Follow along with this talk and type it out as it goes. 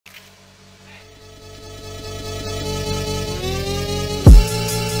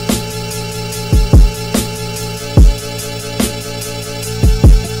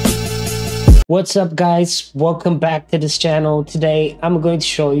What's up guys, welcome back to this channel. Today I'm going to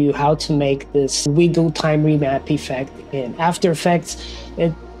show you how to make this wiggle time remap effect in After Effects.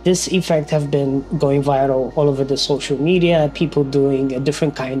 This effect have been going viral all over the social media, people doing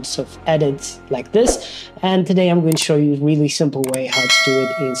different kinds of edits like this, and today I'm going to show you a really simple way how to do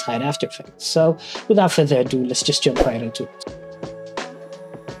it inside After Effects. So without further ado, let's just jump right into it.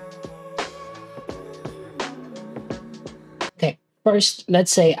 First,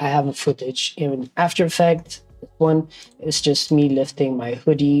 let's say I have a footage in After Effects. This one is just me lifting my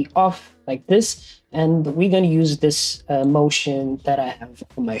hoodie off like this. And we're going to use this motion that I have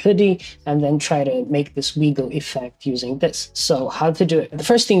on my hoodie and then try to make this wiggle effect using this. So how to do it? The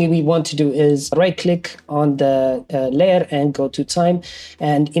first thing we want to do is right click on the layer and go to time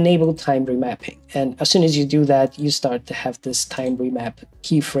and enable time remapping. And as soon as you do that, you start to have this time remap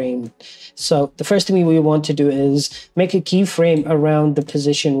keyframe. So the first thing we want to do is make a keyframe around the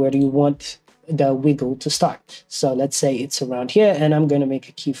position where you want the wiggle to start. So let's say it's around here and I'm going to make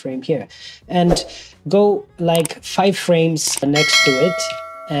a keyframe here and go like 5 frames next to it,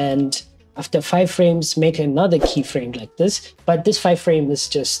 and after 5 frames make another keyframe like this, but this 5 frame is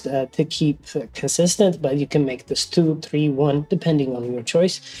just to keep consistent, but you can make this 2, 3, 1 depending on your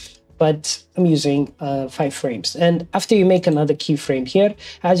choice, but I'm using 5 frames. And after you make another keyframe here,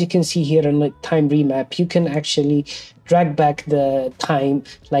 as you can see here in the time remap, you can actually drag back the time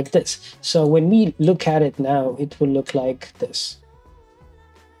like this. So when we look at it now, it will look like this.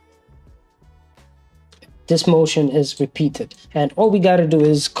 This motion is repeated, and all we got to do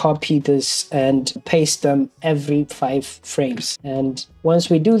is copy this and paste them every 5 frames. And once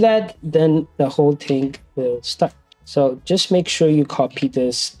we do that, then the whole thing will start. So just make sure you copy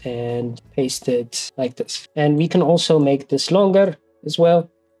this and paste it like this. And we can also make this longer as well.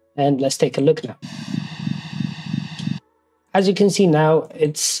 And let's take a look now. As you can see now,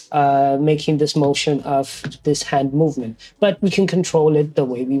 it's making this motion of this hand movement, but we can control it the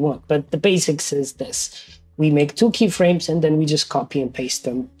way we want. But the basics is this. We make 2 keyframes and then we just copy and paste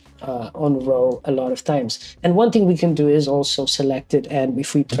them on a row a lot of times. And one thing we can do is also select it, and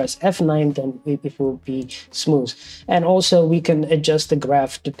if we press F9, then it will be smooth. And also we can adjust the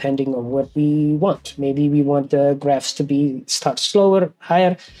graph depending on what we want. Maybe we want the graphs to start slower,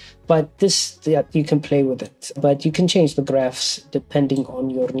 higher, but this, yeah, you can play with it. But you can change the graphs depending on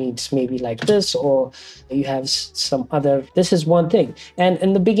your needs, maybe like this, or you have some other. This is one thing. And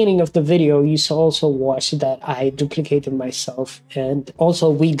in the beginning of the video, you also watched that I duplicated myself and also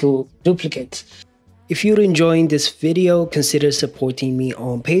wiggle duplicate. If you're enjoying this video, consider supporting me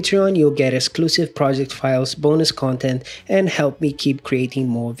on Patreon. You'll get exclusive project files, bonus content, and help me keep creating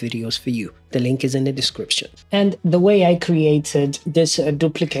more videos for you. The link is in the description. And the way I created this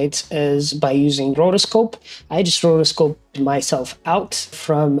duplicate is by using rotoscope. I just rotoscope myself out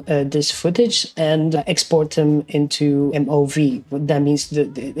from this footage and export them into MOV. That means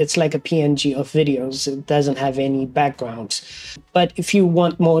it's like a PNG of videos. It doesn't have any backgrounds. But if you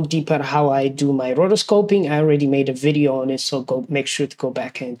want more deeper how I do my rotoscoping, I already made a video on it, so make sure to go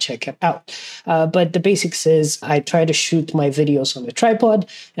back and check it out. But the basics is I try to shoot my videos on a tripod,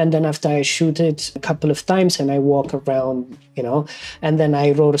 and then after I shoot it a couple of times and I walk around, and then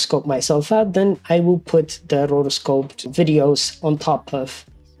I rotoscope myself out, then I will put the rotoscoped videos on top of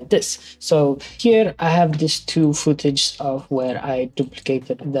this. So here I have these 2 footage of where I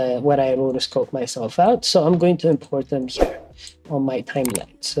duplicated where I rotoscope myself out. So I'm going to import them here on my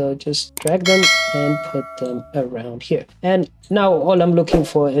timeline. So just drag them and put them around here. And now all I'm looking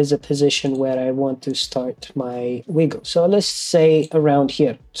for is a position where I want to start my wiggle. So let's say around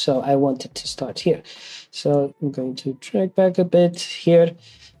here. So I want it to start here. So I'm going to drag back a bit here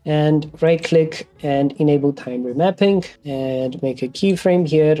and right click and enable time remapping and make a keyframe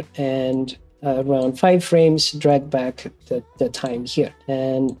here, and around 5 frames drag back the time here.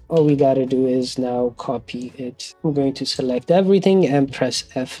 And all we got to do is now copy it. I'm going to select everything and press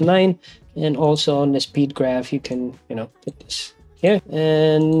F9, and also on the speed graph you can put this here.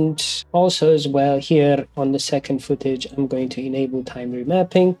 And also as well here on the second footage I'm going to enable time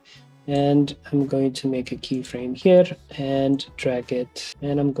remapping, and I'm going to make a keyframe here and drag it,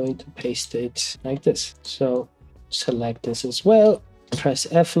 and I'm going to paste it like this. So select this as well, press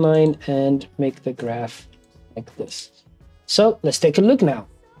F9 and make the graph like this. So let's take a look now.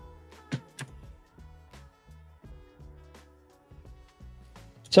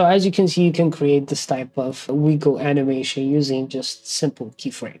 So as you can see, you can create this type of wiggle animation using just simple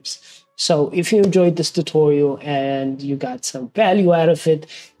keyframes. So if you enjoyed this tutorial and you got some value out of it,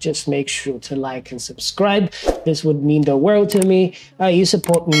 just make sure to like and subscribe. This would mean the world to me. Your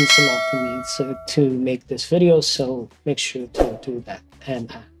support means a lot to me to make this video, so make sure to do that.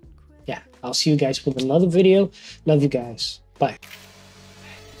 And yeah, I'll see you guys with another video. Love you guys. Bye.